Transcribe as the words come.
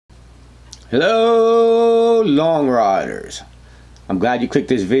Hello, long riders. I'm glad you clicked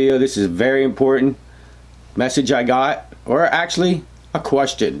this video. This is a very important message I got, or actually a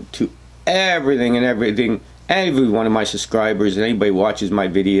question to every one of my subscribers and anybody who watches my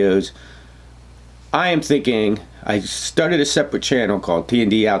videos. I am thinking, I started a separate channel called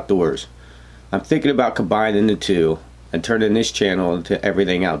T&D Outdoors. I'm thinking about combining the two and turning this channel into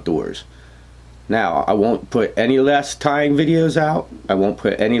everything outdoors. Now, I won't put any less tying videos out. I won't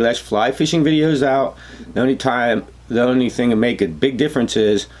put any less fly fishing videos out. The only thing that make a big difference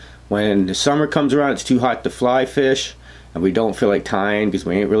is when the summer comes around, it's too hot to fly fish, and we don't feel like tying because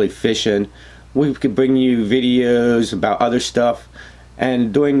we ain't really fishing. We could bring you videos about other stuff.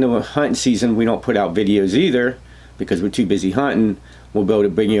 And during the hunting season, we don't put out videos either because we're too busy hunting. We'll be able to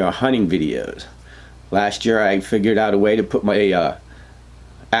bring you our hunting videos. Last year, I figured out a way to put my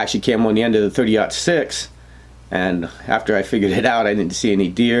action cam on the end of the 30-06, and after I figured it out, I didn't see any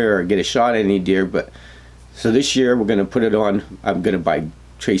deer or get a shot at any deer. But so this year we're going to put it on. I'm going to buy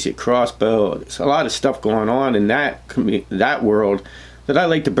Tracy a crossbow. There's a lot of stuff going on in that world that I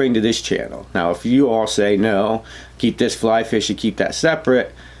like to bring to this channel. Now, if you all say no, keep this fly fishing, keep that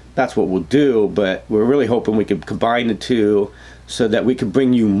separate, that's what we'll do. But we're really hoping we can combine the two so that we can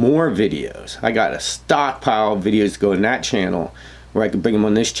bring you more videos. I got a stockpile of videos to go in that channel where I can bring them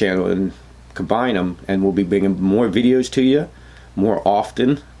on this channel and combine them, and we'll be bringing more videos to you more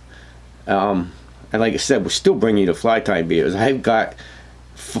often. And like I said, we're still bringing you the fly tying videos. I've got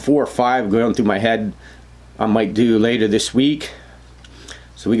 4 or 5 going through my head I might do later this week,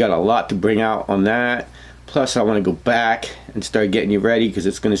 so we got a lot to bring out on that. Plus I want to go back and start getting you ready because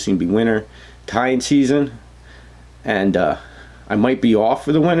it's going to soon be winter tying season, and I might be off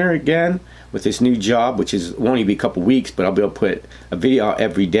for the winter again with this new job, which is only be a couple weeks, but I'll be able to put a video out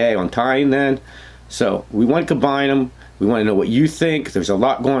every day on tying then. So we want to combine them. We want to know what you think. There's a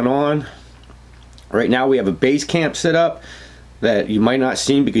lot going on. Right now we have a base camp set up that you might not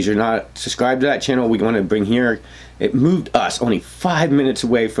seen because you're not subscribed to that channel. We want to bring here. It moved us only 5 minutes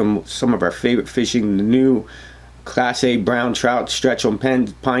away from some of our favorite fishing. The new Class A brown trout stretch on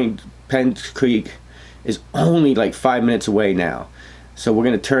Penn Creek is only like 5 minutes away now. So we're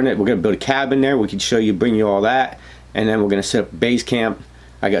going to turn it, we're going to build a cabin there. We can show you, bring you all that. And then we're going to set up base camp.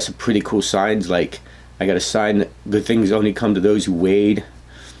 I got some pretty cool signs, like I got a sign that good things only come to those who wade.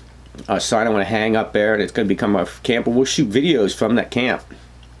 A sign I want to hang up there, and it's going to become our camp. We'll shoot videos from that camp.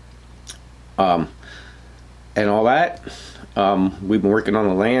 And all that. We've been working on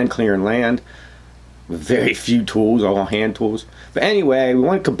the land, clearing land. With very few tools, all hand tools. But anyway, we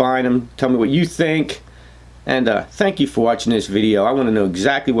want to combine them. Tell me what you think. And thank you for watching this video. I want to know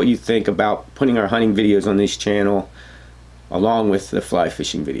exactly what you think about putting our hunting videos on this channel along with the fly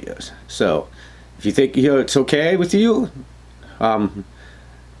fishing videos. So if you think it's okay with you,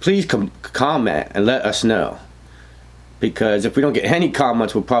 please comment and let us know, because if we don't get any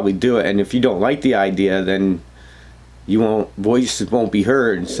comments, we'll probably do it. And if you don't like the idea, then voices won't be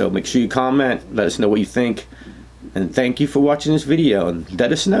heard. So make sure you comment, let us know what you think, and thank you for watching this video, and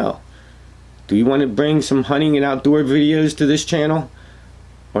let us know. Do you want to bring some hunting and outdoor videos to this channel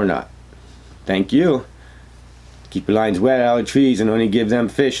or not? Thank you. Keep your lines wet out of the trees and only give them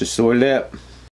fish a sore lip.